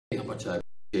much I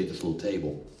appreciate this little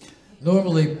table.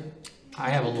 Normally, I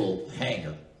have a little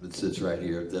hanger that sits right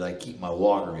here that I keep my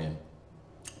water in,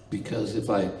 because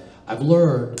I've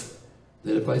learned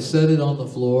that if I set it on the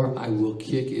floor, I will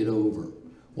kick it over.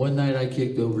 One night I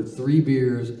kicked over 3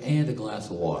 beers and a glass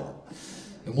of water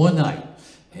in one night.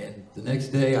 And the next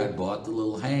day I bought the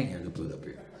little hanger to put up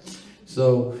here.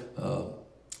 So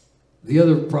the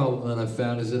other problem that I've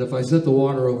found is that if I set the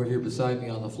water over here beside me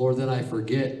on the floor, then I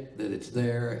forget that it's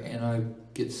there, and I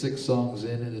get 6 songs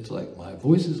in and it's like, my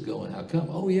voice is going, how come?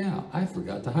 Oh yeah, I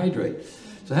forgot to hydrate.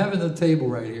 So having the table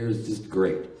right here is just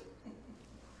great.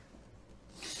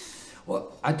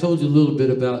 Well, I told you a little bit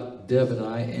about Deb and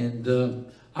I, and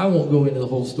I won't go into the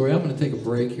whole story. I'm going to take a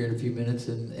break here in a few minutes,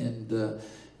 and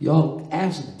y'all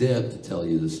ask Deb to tell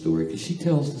you the story, because she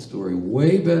tells the story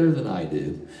way better than I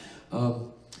do.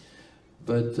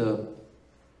 But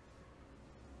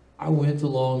I went to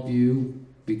Longview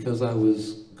because I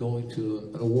was going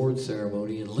to an award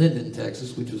ceremony in Linden,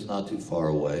 Texas, which was not too far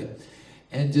away,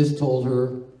 and just told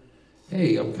her,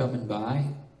 hey, I'm coming by.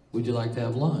 Would you like to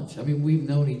have lunch? I mean, we've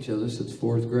known each other since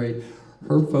 4th grade.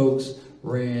 Her folks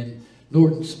ran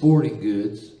Norton Sporting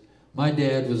Goods. My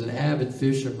dad was an avid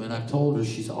fisherman. I told her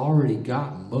she's already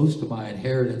gotten most of my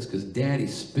inheritance because Daddy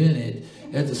spent it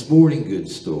at the sporting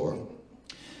goods store.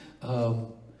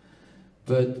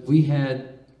 But we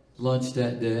had lunch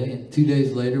that day, and 2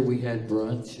 days later we had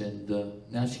brunch, and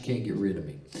now she can't get rid of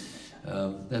me.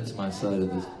 That's my side of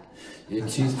this. And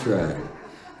she's tried.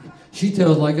 She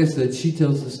tells, like I said, she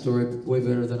tells the story way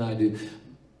better than I do.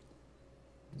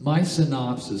 My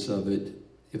synopsis of it,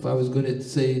 if I was going to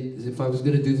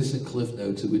do this in Cliff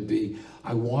Notes, it would be,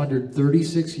 I wandered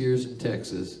 36 years in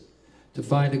Texas to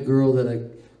find a girl that I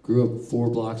grew up 4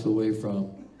 blocks away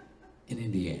from in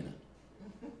Indiana,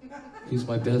 who's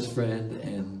my best friend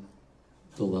and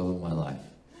the love of my life.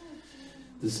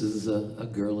 This is a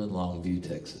girl in Longview,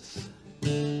 Texas.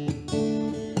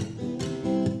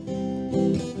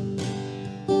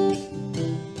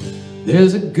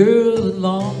 There's a girl in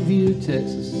Longview,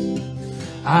 Texas,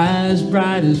 eyes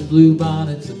bright as blue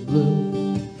bonnets and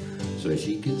blue, so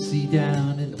she can see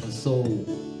down into my soul,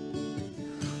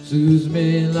 soothes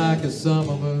me like a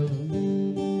summer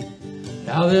moon.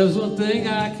 Now there's one thing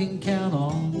I can count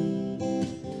on,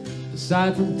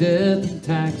 aside from death and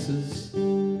taxes.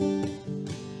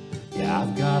 Yeah,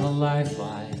 I've got a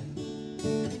lifeline,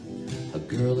 a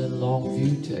girl in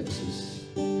Longview, Texas.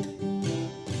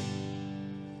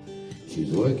 She's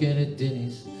working at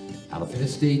Denny's out of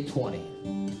Interstate 20,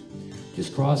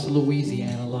 just crossed the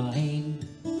Louisiana line.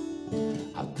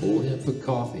 I pulled in for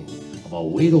coffee on my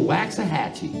way to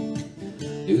Waxahachie.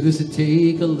 Knew this would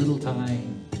take a little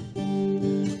time,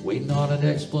 waiting on an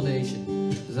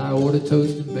explanation as I ordered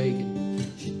toast and bacon.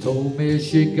 She told me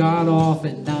she got off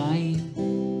at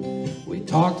 9. We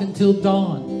talked until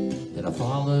dawn, then I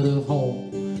followed her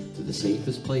home to the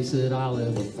safest place that I'll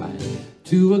ever find.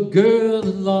 To a girl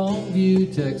in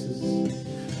Longview, Texas,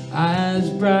 eyes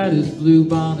bright as blue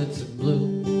bonnets and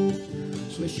blue,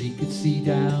 so she could see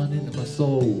down into my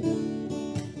soul,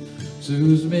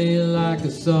 soothes me like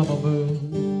a summer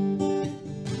moon.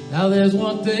 Now there's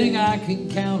one thing I can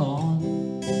count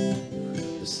on,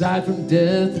 aside from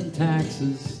death and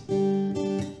taxes.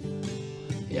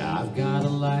 Yeah, I've got a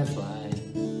lifeline,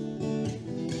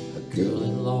 a girl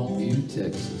in Longview,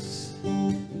 Texas.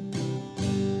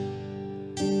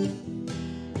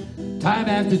 Time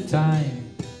after time,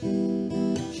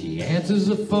 she answers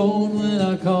the phone when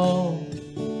I call.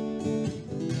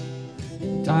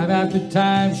 And time after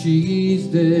time, she's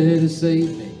there to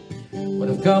save me when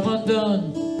I've come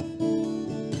undone.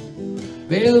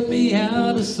 Bailed me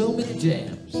out of so many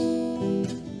jams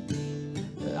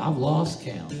that I've lost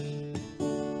count.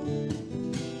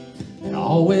 And I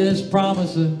always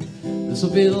promise her this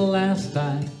will be the last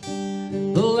time,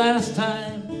 the last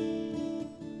time.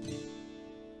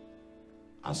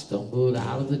 I stumbled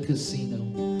out of the casino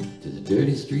to the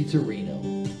dirty streets of Reno,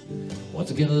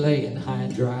 once again laying high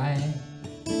and dry.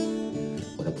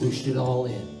 When I pushed it all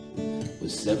in with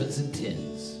 7s and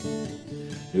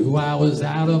 10s, knew I was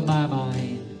out of my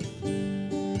mind.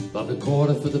 Bumped a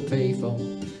quarter for the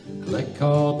payphone, collect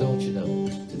call, don't you know,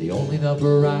 to the only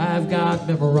number I've got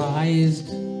memorized.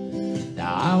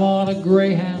 Now I'm on a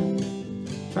Greyhound,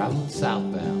 traveling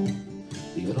southbound,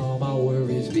 leaving all my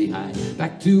worries behind.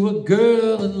 Back to a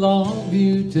girl in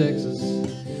Longview, Texas,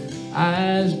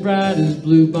 eyes bright as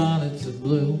blue bonnets and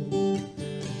blue,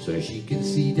 so she can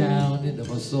see down into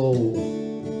my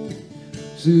soul,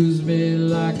 soothes me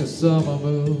like a summer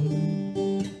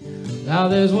moon. Now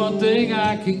there's one thing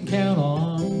I can count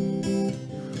on,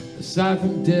 aside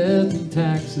from death and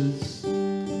taxes.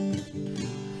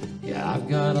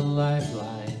 got a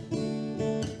lifeline,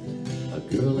 a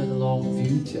girl in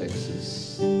Longview,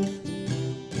 Texas.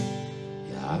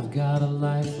 Yeah, I've got a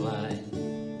lifeline,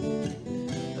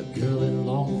 a girl in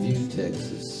Longview,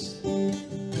 Texas.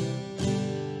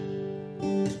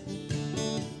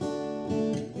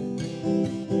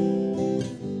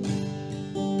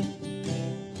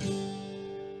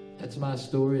 That's my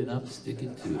story, and I'm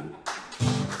sticking to it.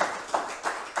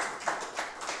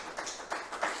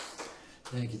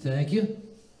 Thank you, thank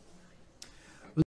you.